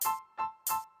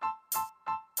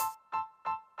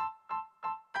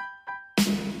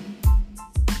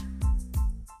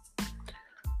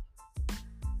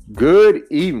Good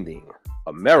evening,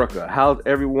 America. How's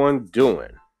everyone doing?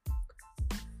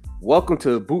 Welcome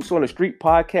to Boots on the Street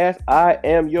podcast. I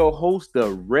am your host,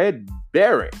 the Red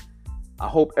Baron. I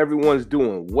hope everyone's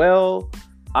doing well.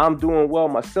 I'm doing well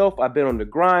myself. I've been on the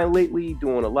grind lately,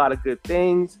 doing a lot of good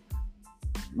things,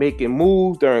 making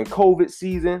moves during COVID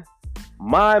season.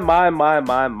 My,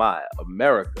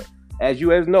 America. As you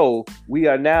guys know, we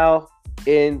are now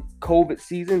in COVID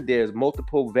season. There's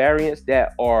multiple variants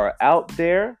that are out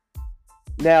there.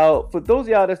 Now, for those of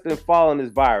y'all that's been following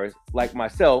this virus, like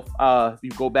myself,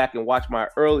 you go back and watch my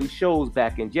early shows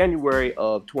back in January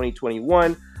of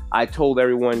 2021. I told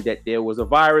everyone that there was a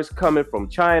virus coming from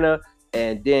China,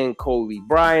 and then Kobe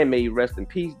Bryant, may he rest in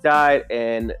peace, died,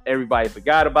 and everybody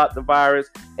forgot about the virus.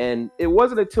 And it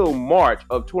wasn't until March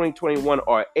of 2021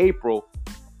 or April,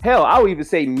 hell, I would even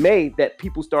say May, that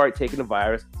people started taking the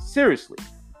virus seriously.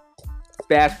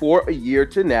 Fast forward a year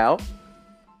to now,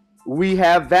 we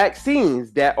have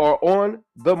vaccines that are on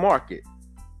the market.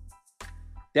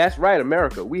 That's right,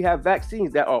 America. We have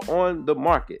vaccines that are on the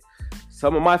market.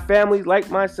 Some of my family,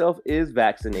 like myself, is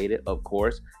vaccinated, of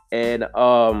course. And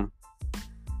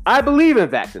I believe in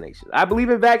vaccinations. I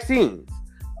believe in vaccines.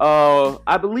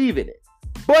 I believe in it.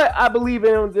 But I believe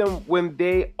in them when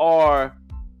they are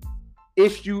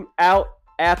issued out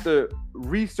after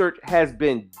research has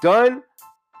been done,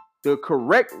 the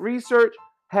correct research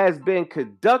has been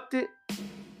conducted,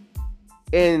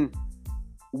 and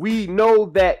we know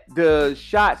that the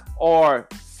shots are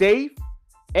safe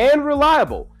and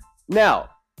reliable. Now,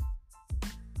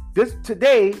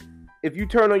 today, if you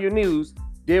turn on your news,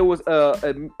 there was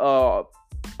a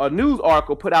news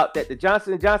article put out that the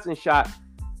Johnson & Johnson shot,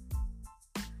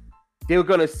 they were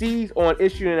going to cease on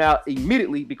issuing it out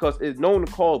immediately because it's known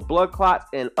to cause blood clots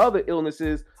and other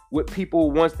illnesses with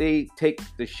people once they take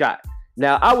the shot.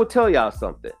 Now, I will tell y'all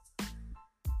something.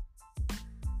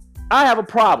 I have a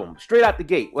problem straight out the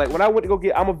gate. Like when I went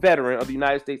to I'm a veteran of the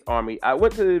United States Army. I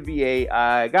went to the VA.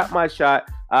 I got my shot.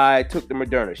 I took the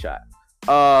Moderna shot.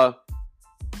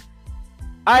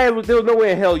 There was no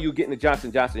way in hell you getting the Johnson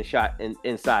 & Johnson shot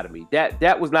inside of me.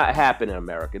 That was not happening in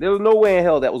America. There was no way in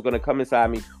hell that was going to come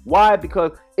inside me. Why?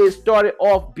 Because it started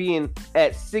off being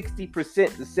at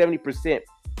 60% to 70%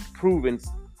 proven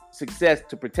success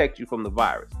to protect you from the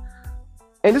virus.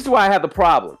 And this is why I have the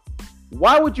problem.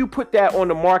 Why would you put that on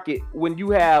the market when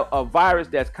you have a virus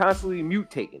that's constantly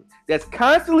mutating?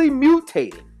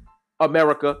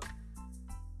 America.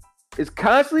 It's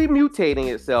constantly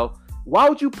mutating itself. Why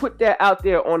would you put that out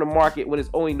there on the market when it's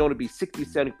only known to be 60,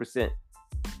 70%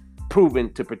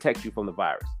 proven to protect you from the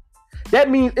virus?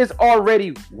 That means it's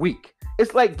already weak.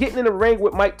 It's like getting in the ring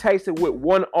with Mike Tyson with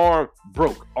one arm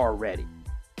broke already.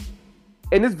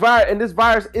 And this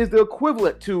virus is the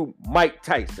equivalent to Mike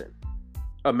Tyson,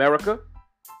 America.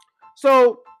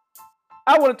 So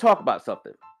I want to talk about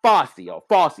something.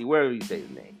 Fossey, wherever you say his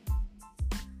name.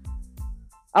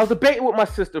 I was debating with my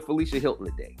sister, Felicia Hilton,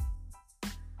 today.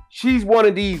 She's one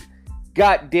of these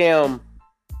goddamn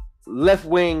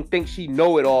left-wing, think she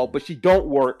know it all, but she don't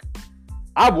work.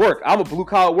 I work. I'm a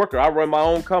blue-collar worker. I run my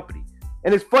own company.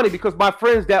 And it's funny because my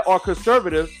friends that are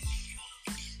conservative,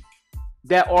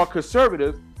 they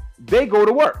go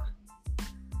to work.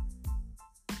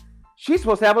 She's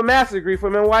supposed to have a master's degree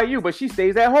from NYU, but she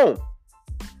stays at home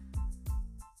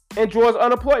and draws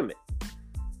unemployment.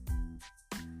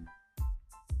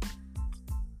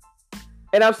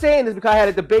 And I'm saying this because I had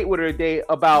a debate with her today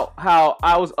about how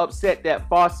I was upset that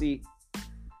Fossey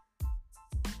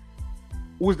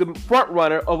was the front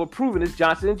runner of approving this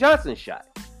Johnson & Johnson shot.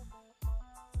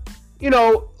 You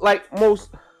know, like most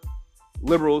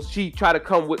liberals, she try to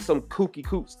come with some kooky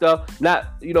kook stuff.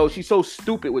 She's so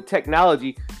stupid with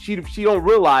technology. She don't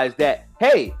realize that,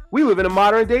 hey, we live in a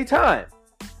modern day time.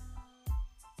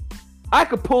 I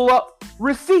could pull up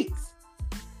receipts,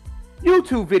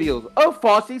 YouTube videos of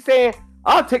Fossey saying,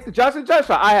 I'll take the Johnson & Johnson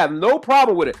shot. I have no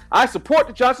problem with it. I support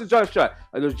the Johnson & Johnson shot.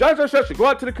 And the Johnson & Johnson shot should go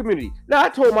out to the community. Now, I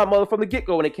told my mother from the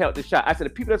get-go when they counted the shot, I said the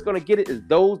people that's going to get it is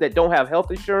those that don't have health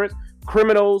insurance,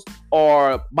 criminals,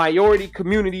 or minority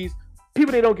communities.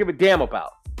 People they don't give a damn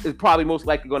about is probably most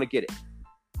likely going to get it.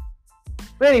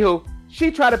 But anywho,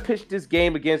 she tried to pitch this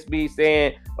game against me,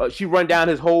 saying she run down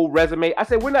his whole resume. I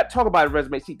said, we're not talking about a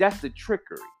resume. See, that's the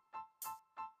trickery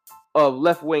of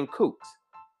left-wing kooks.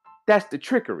 That's the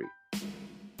trickery.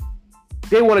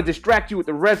 They want to distract you with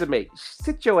the resume.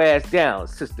 Sit your ass down,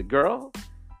 sister girl.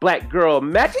 Black girl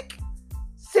magic.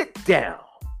 Sit down.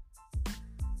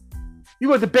 You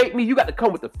going to debate me? You got to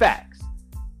come with the facts.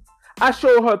 I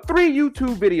showed her 3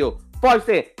 YouTube videos. Fossey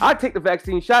saying, I take the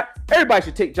vaccine shot. Everybody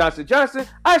should take Johnson & Johnson.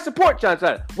 I support Johnson &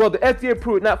 Johnson. Well, the FDA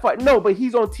approved not fight. No, but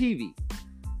he's on TV.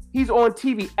 He's on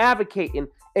TV advocating,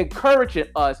 encouraging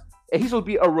us, and he's supposed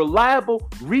to be a reliable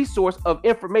resource of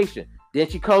information. Then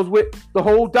she comes with the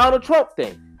whole Donald Trump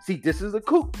thing. See, this is a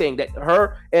kook thing that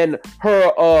her and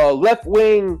her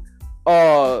left-wing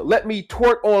let me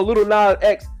twerk on Little Nas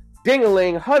X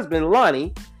ding-a-ling husband,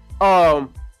 Lonnie, gonna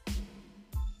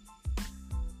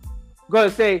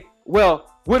say,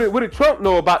 well, what did Trump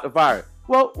know about the virus?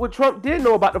 Well, what Trump did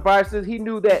know about the virus is he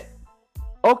knew that,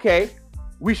 okay,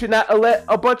 we should not let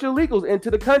a bunch of illegals into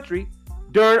the country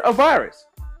during a virus.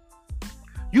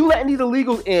 You letting these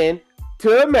illegals in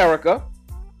to America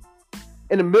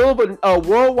in the middle of a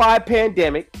worldwide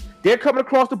pandemic. They're coming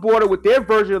across the border with their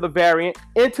version of the variant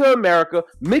into America,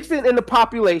 mixing in the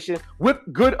population with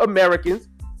good Americans.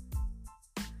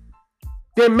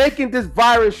 They're making this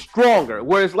virus stronger,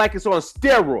 where it's like it's on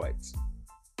steroids.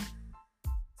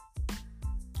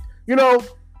 You know,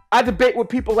 I debate with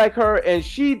people like her, and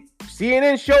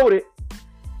CNN showed it.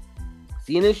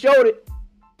 CNN showed it.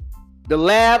 The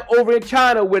lab over in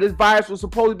China where this virus was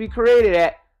supposed to be created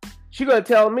at, she's going to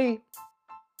tell me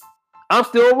I'm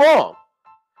still wrong.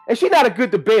 And she's not a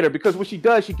good debater, because what she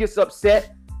does, she gets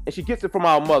upset, and she gets it from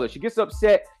our mother. She gets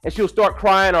upset and she'll start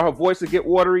crying, or her voice will get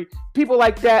watery. People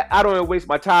like that, I don't even waste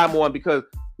my time on, because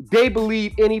they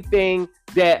believe anything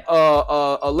that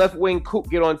a left-wing kook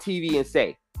get on TV and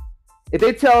say. If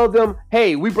they tell them,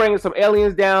 hey, we bringing some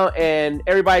aliens down and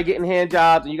everybody getting hand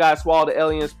jobs and you got to swallow the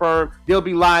alien sperm, they'll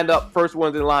be lined up, first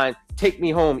ones in line, take me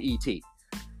home, E.T.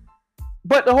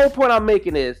 But the whole point I'm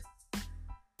making is,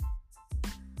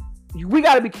 we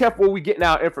got to be careful where we getting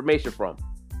our information from.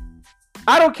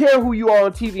 I don't care who you are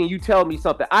on TV and you tell me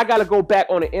something. I got to go back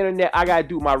on the internet. I got to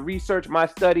do my research, my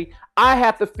study. I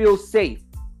have to feel safe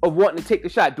of wanting to take the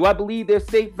shot. Do I believe there's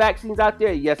safe vaccines out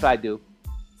there? Yes, I do.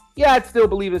 Yeah, I still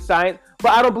believe in science,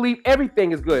 but I don't believe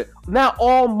everything is good. Not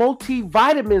all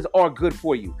multivitamins are good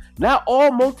for you. Not all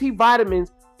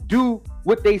multivitamins do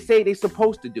what they say they're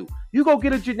supposed to do. You go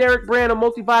get a generic brand of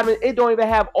multivitamin, it don't even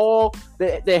have all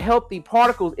the healthy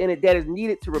particles in it that is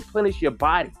needed to replenish your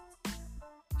body.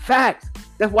 Facts.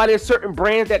 That's why there's certain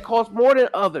brands that cost more than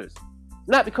others.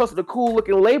 Not because of the cool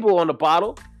looking label on the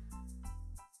bottle.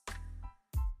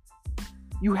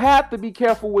 You have to be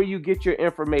careful where you get your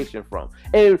information from.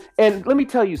 And let me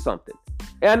tell you something.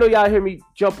 And I know y'all hear me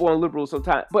jump on liberals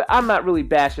sometimes, but I'm not really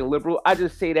bashing liberal. I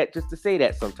just say that just to say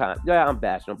that sometimes. Yeah, I'm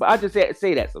bashing them, but I just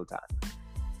say that sometimes.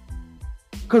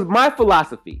 Because my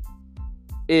philosophy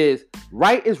is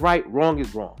right is right, wrong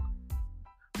is wrong.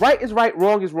 Right is right,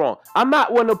 wrong is wrong. I'm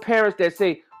not one of the parents that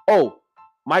say, oh,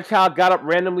 my child got up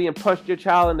randomly and punched your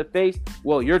child in the face.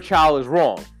 Well, your child is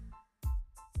wrong.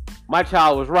 My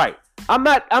child was right. I'm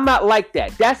not like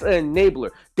that. That's an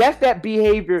enabler. That's that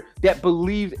behavior that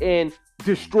believes in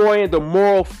destroying the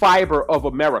moral fiber of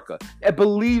America. That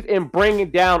believes in bringing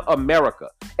down America.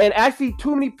 And I see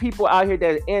too many people out here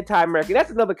that are anti-American. That's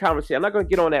another conversation. I'm not going to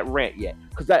get on that rant yet,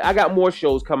 because I got more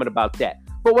shows coming about that.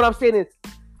 But what I'm saying is,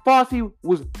 Fauci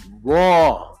was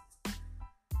wrong.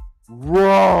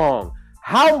 Wrong.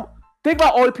 Think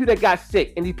about all the people that got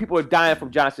sick and these people are dying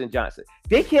from Johnson & Johnson.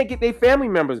 They can't get their family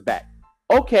members back.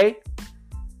 Okay.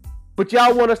 But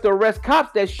y'all want us to arrest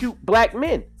cops that shoot black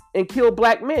men and kill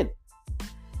black men.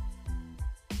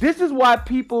 This is why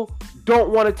people don't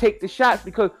want to take the shots,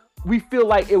 because we feel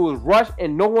like it was rushed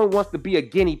and no one wants to be a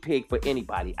guinea pig for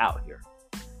anybody out here.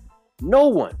 No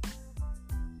one.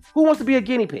 Who wants to be a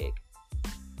guinea pig?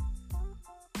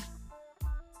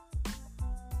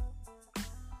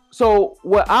 So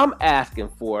what I'm asking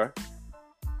for,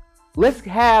 let's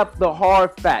have the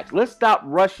hard facts. Let's stop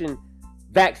rushing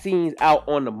vaccines out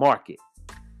on the market.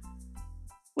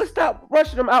 Let's stop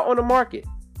rushing them out on the market.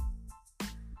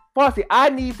 Fauci, I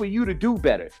need for you to do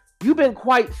better. You've been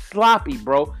quite sloppy,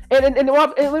 bro. And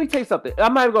let me tell you something.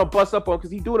 I'm not even going to bust up on him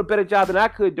because he's doing a better job than I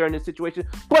could during this situation.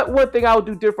 But one thing I would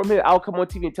do different from him, I'll come on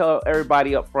TV and tell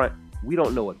everybody up front, we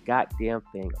don't know a goddamn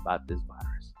thing about this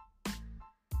virus.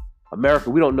 America,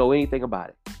 we don't know anything about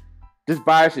it. This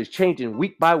virus is changing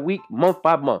week by week, month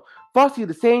by month. Fauci is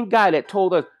the same guy that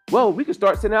told us, well, we can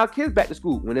start sending our kids back to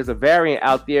school when there's a variant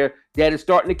out there that is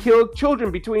starting to kill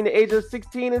children between the ages of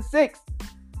 16 and 6.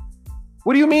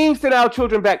 What do you mean send our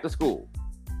children back to school?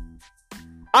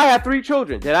 I have 3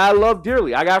 children that I love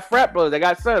dearly. I got frat brothers, I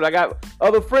got sons, I got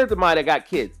other friends of mine that got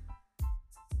kids.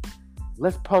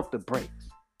 Let's pump the brakes.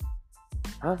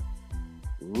 Huh?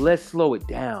 Let's slow it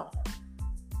down.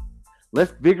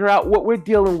 Let's figure out what we're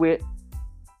dealing with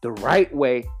the right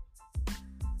way.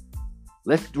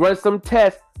 Let's run some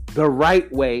tests the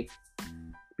right way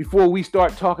before we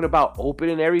start talking about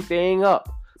opening everything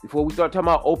up. Before we start talking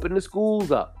about opening the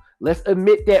schools up. Let's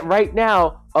admit that right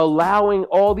now, allowing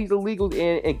all these illegals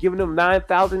in and giving them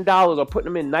 $9,000 or putting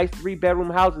them in nice 3-bedroom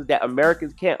houses that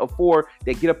Americans can't afford,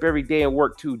 that get up every day and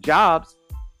work 2 jobs.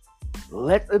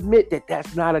 Let's admit that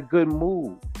that's not a good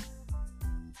move.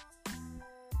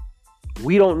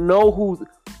 We don't know who's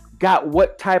got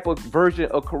what type of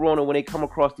version of corona when they come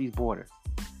across these borders.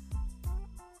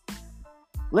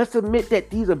 Let's admit that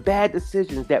these are bad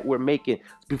decisions that we're making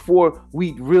before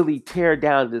we really tear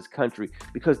down this country.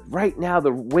 Because right now,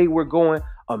 the way we're going,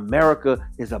 America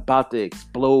is about to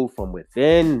explode from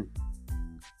within.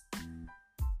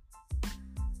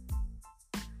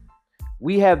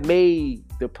 We have made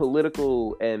the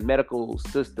political and medical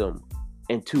system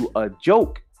into a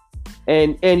joke.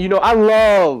 And you know, I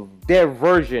love their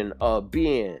version of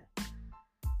being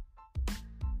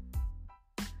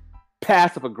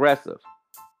passive aggressive.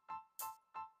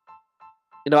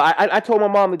 You know, I told my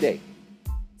mom today,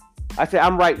 I said,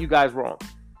 I'm right, you guys wrong.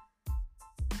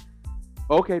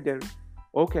 Okay, Daddy.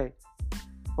 Okay.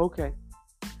 All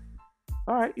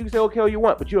right, you can say okay all you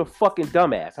want, but you're a fucking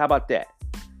dumbass. How about that?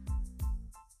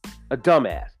 A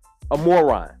dumbass. A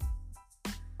moron.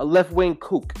 A left-wing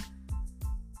kook.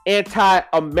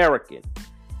 Anti-American.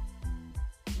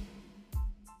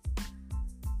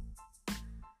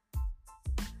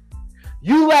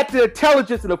 You lack the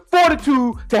intelligence and the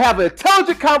fortitude to have an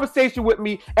intelligent conversation with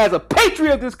me as a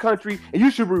patriot of this country, and you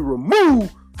should be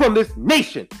removed from this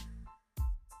nation.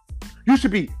 You should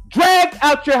be dragged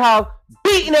out your house,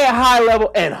 beaten at a high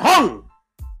level, and hung.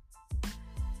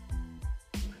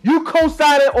 You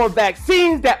co-signing on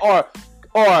vaccines that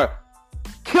are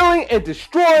killing and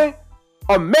destroying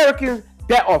Americans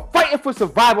that are fighting for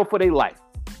survival for their life.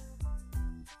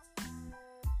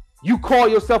 You call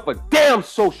yourself a damn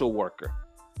social worker.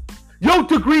 Your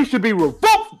degree should be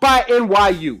revoked by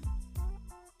NYU.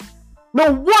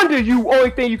 No wonder you only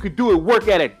thing you could do is work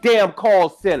at a damn call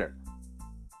center.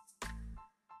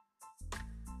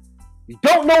 You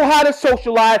don't know how to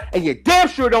socialize, and you damn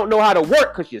sure don't know how to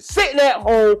work because you're sitting at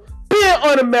home, being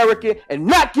un-American, and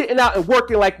not getting out and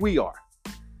working like we are.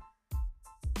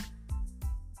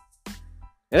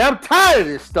 And I'm tired of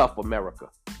this stuff, America.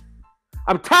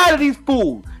 I'm tired of these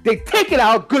fools. They taking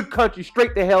our good country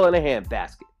straight to hell in a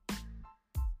handbasket.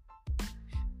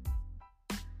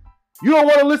 You don't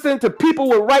want to listen to people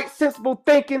with right, sensible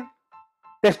thinking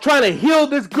that's trying to heal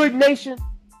this good nation?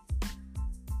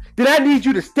 Then I need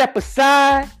you to step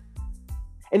aside,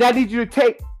 and I need you to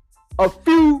take a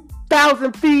few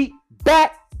thousand feet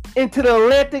back into the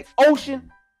Atlantic Ocean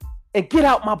and get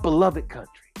out my beloved country.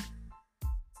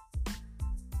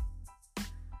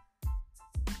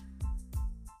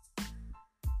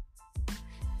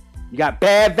 You got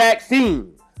bad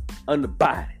vaccines under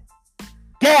Biden.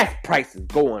 Gas prices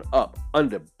going up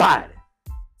under Biden.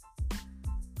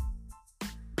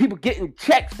 People getting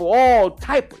checks for all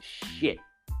type of shit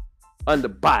under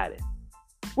Biden.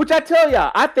 Which I tell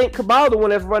y'all, I think Kamala the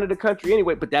one that's running the country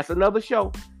anyway, but that's another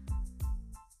show.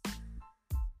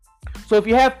 So if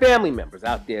you have family members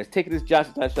out there taking this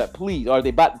Johnson & Johnson shot, please, or are they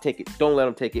about to take it, don't let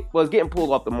them take it. Well, it's getting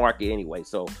pulled off the market anyway,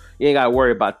 so you ain't got to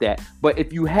worry about that. But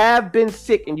if you have been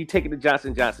sick and you taking the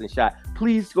Johnson & Johnson shot,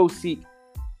 please go seek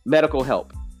medical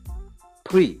help.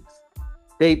 Please.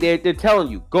 They're telling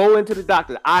you, go into the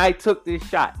doctor. I took this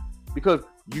shot because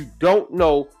you don't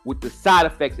know what the side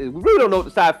effects is. We really don't know what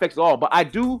the side effects are, but I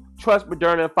do trust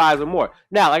Moderna and Pfizer more.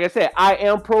 Now, like I said, I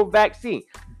am pro-vaccine,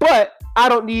 but I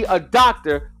don't need a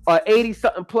doctor, an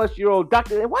 80-something plus year old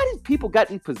doctor. And why these people got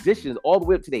these positions all the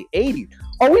way up to their 80s?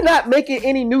 Are we not making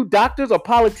any new doctors or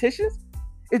politicians?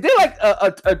 Is there like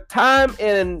a time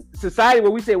in society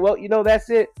where we say, well, you know, that's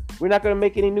it. We're not going to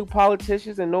make any new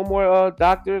politicians and no more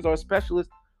doctors or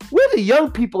specialists. Where are the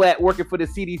young people at working for the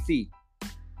CDC?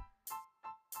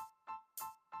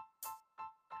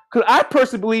 Because I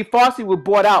personally believe Fauci was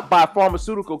bought out by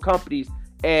pharmaceutical companies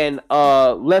and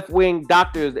left-wing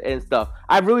doctors and stuff.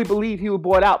 I really believe he was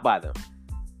bought out by them.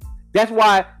 That's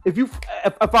why if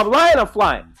I'm lying, I'm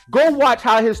flying. Go watch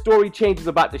how his story changes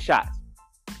about the shots,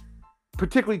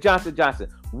 particularly Johnson & Johnson.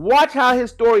 Watch how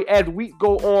his story, as weeks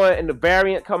go on and the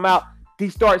variant come out, he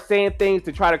starts saying things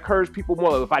to try to encourage people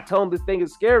more. Like, if I tell them this thing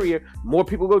is scarier, more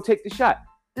people go take the shot.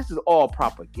 This is all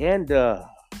propaganda.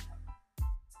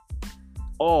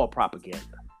 All propaganda.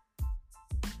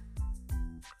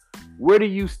 Where do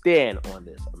you stand on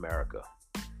this, America?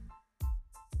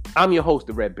 I'm your host,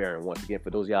 the Red Baron, once again. For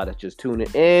those of y'all that's just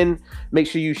tuning in, make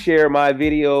sure you share my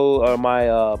video or my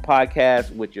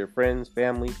podcast with your friends,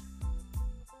 family.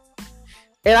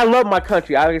 And I love my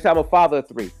country. Like I said, I'm a father of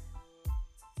 3.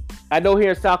 I know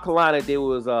here in South Carolina,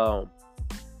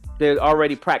 they're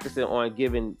already practicing on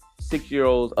giving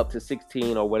 6-year-olds up to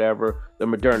 16 or whatever the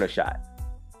Moderna shot.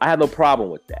 I have no problem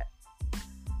with that.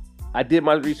 I did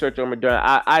my research on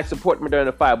Moderna. I support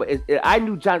Moderna 5, but I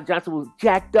knew Johnson was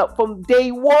jacked up from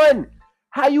day one.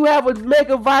 How you have a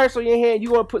mega virus on your hand,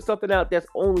 you want to put something out that's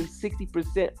only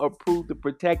 60% approved to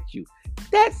protect you?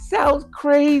 That sounds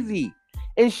crazy.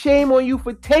 And shame on you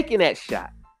for taking that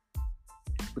shot.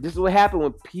 But this is what happened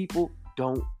when people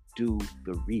don't do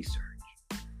the research.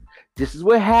 This is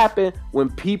what happened when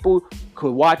people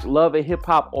could watch Love and Hip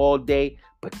Hop all day,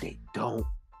 but they don't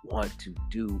want to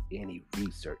do any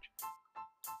research.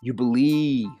 You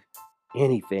believe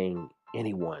anything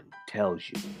anyone tells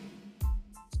you,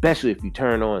 especially if you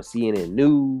turn on CNN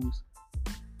News.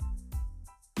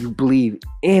 You believe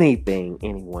anything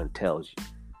anyone tells you.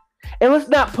 And let's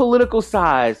not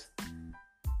politicize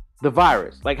the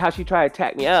virus, like how she tried to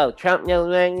attack me. Oh, Trump, meh.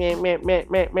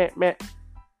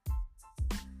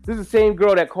 This is the same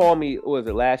girl that called me, what was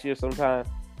it, last year sometime?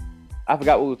 I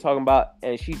forgot what we were talking about,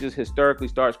 and she just hysterically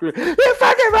started screaming, "You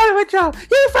fucking running with Trump!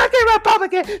 You fucking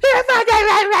Republican! You fucking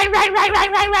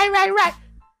right!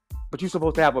 But you're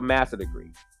supposed to have a master's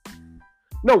degree.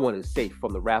 No one is safe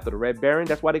from the wrath of the Red Baron.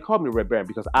 That's why they call me the Red Baron,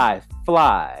 because I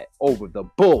fly over the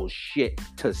bullshit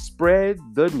to spread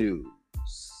the news.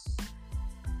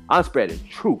 I'm spreading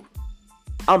truth.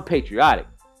 I'm patriotic.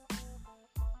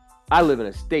 I live in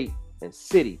a state and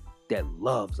city that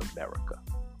loves America.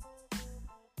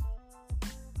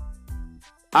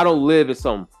 I don't live in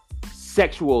some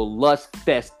sexual lust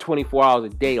fest 24 hours a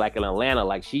day like in Atlanta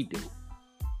like she do.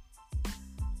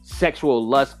 Sexual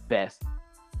lust fest.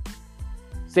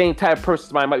 Same type of person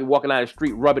somebody might be walking down the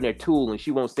street rubbing their tool and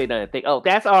she won't stay down and think, oh,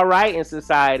 that's all right in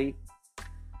society.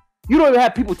 You don't even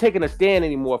have people taking a stand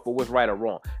anymore for what's right or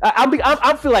wrong.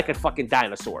 I feel like a fucking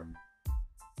dinosaur.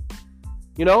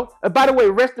 You know? And by the way,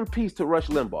 rest in peace to Rush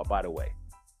Limbaugh, by the way.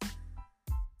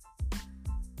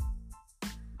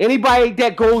 Anybody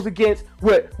that goes against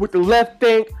what the left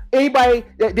think, anybody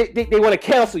that they want to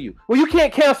cancel you. Well, you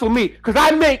can't cancel me because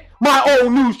I make my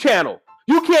own news channel.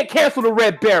 You can't cancel the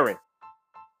Red Baron.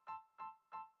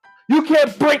 You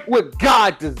can't break what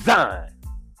God designed.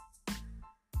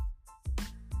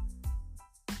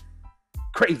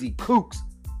 Crazy kooks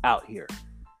out here.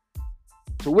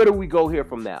 So where do we go here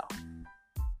from now?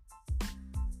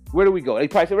 Where do we go? They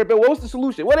probably say, Red Baron, what's the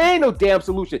solution? Well, there ain't no damn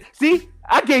solution. See,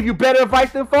 I gave you better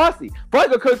advice than Fossey. But I'm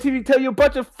going to continue to tell you a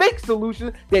bunch of fake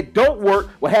solutions that don't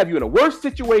work, will have you in a worse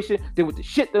situation than what the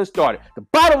shit done started. The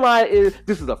bottom line is,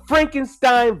 this is a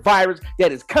Frankenstein virus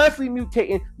that is constantly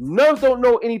mutating. Nerds don't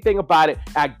know anything about it.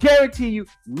 I guarantee you,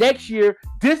 next year,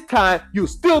 this time, you'll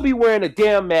still be wearing a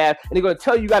damn mask, and they're going to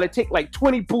tell you got to take like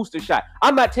 20 booster shots.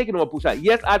 I'm not taking no booster shot.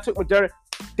 Yes, I took Moderna.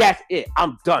 That's it.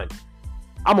 I'm done.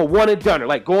 I'm a one and doneer,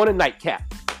 like going to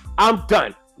nightcap. I'm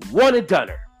done. One and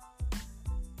doneer.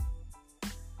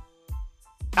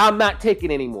 I'm not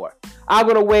taking anymore. I'm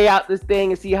going to weigh out this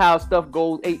thing and see how stuff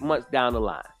goes 8 months down the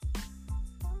line.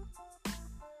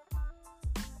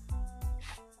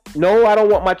 No, I don't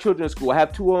want my children in school. I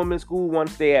have 2 of them in school, 1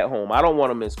 stay at home. I don't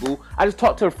want them in school. I just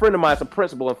talked to a friend of mine, a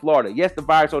principal in Florida. Yes, the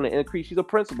virus on the increase. She's a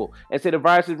principal. And said the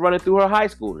virus is running through her high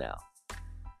school now.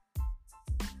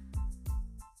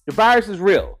 The virus is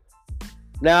real.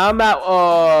 Now, I'm not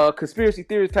a conspiracy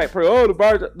theorist type person. Oh, the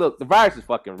virus. Look, the virus is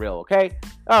fucking real, okay?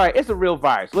 All right, it's a real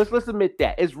virus. Let's admit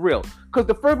that. It's real. Because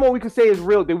the first one we can say is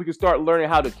real, then we can start learning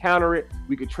how to counter it.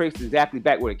 We can trace exactly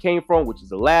back where it came from, which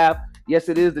is a lab. Yes,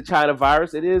 it is the China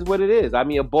virus. It is what it is. I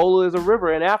mean, Ebola is a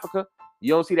river in Africa. You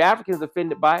don't see the Africans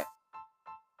offended by it.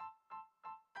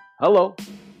 Hello.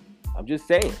 I'm just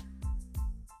saying.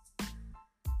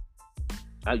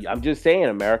 I'm just saying,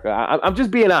 America. I'm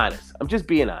just being honest. I'm just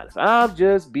being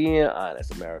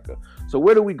honest, America. So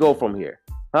where do we go from here?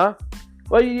 Huh?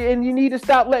 Well, you need to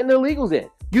stop letting the illegals in.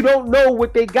 You don't know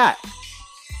what they got.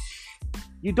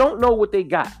 You don't know what they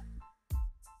got.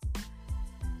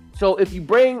 So if you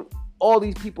bring all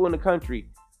these people in the country,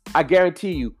 I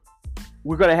guarantee you,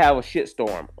 we're going to have a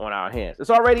shitstorm on our hands. It's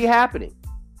already happening.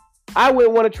 I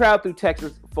wouldn't want to travel through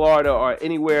Texas, Florida, or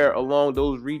anywhere along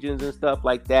those regions and stuff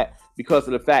like that because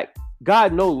of the fact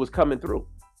God knows what's coming through.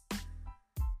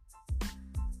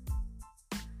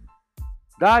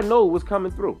 God knows what's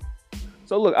coming through.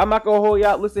 So look, I'm not going to hold you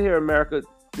out. Listen here, America.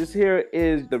 This here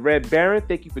is the Red Baron.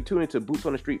 Thank you for tuning to Boots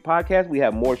on the Street podcast. We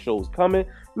have more shows coming.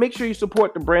 Make sure you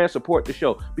support the brand, support the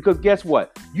show. Because guess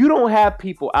what? You don't have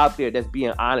people out there that's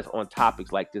being honest on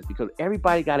topics like this because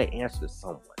everybody got to answer to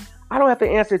someone. I don't have to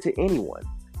answer to anyone.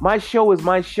 My show is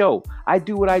my show. I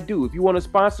do what I do. If you want to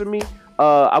sponsor me,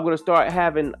 I'm going to start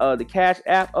having the Cash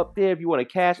App up there. If you want a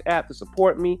Cash App to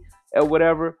support me or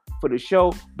whatever for the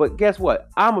show. But guess what?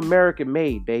 I'm American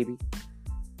made, baby.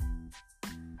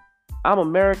 I'm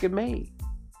American made.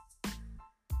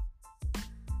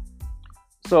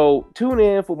 So tune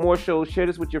in for more shows. Share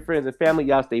this with your friends and family.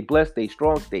 Y'all stay blessed, stay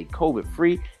strong, stay COVID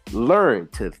free. Learn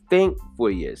to think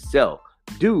for yourself.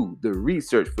 Do the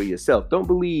research for yourself. Don't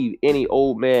believe any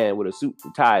old man with a suit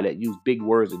and tie that use big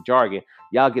words and jargon.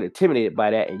 Y'all get intimidated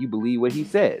by that and you believe what he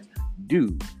says.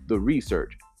 Do the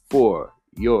research for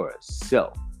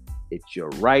yourself. It's your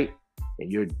right and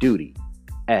your duty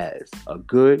as a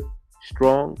good,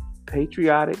 strong,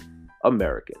 patriotic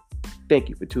American. Thank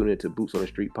you for tuning into Boots on the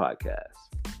Street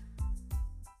podcast.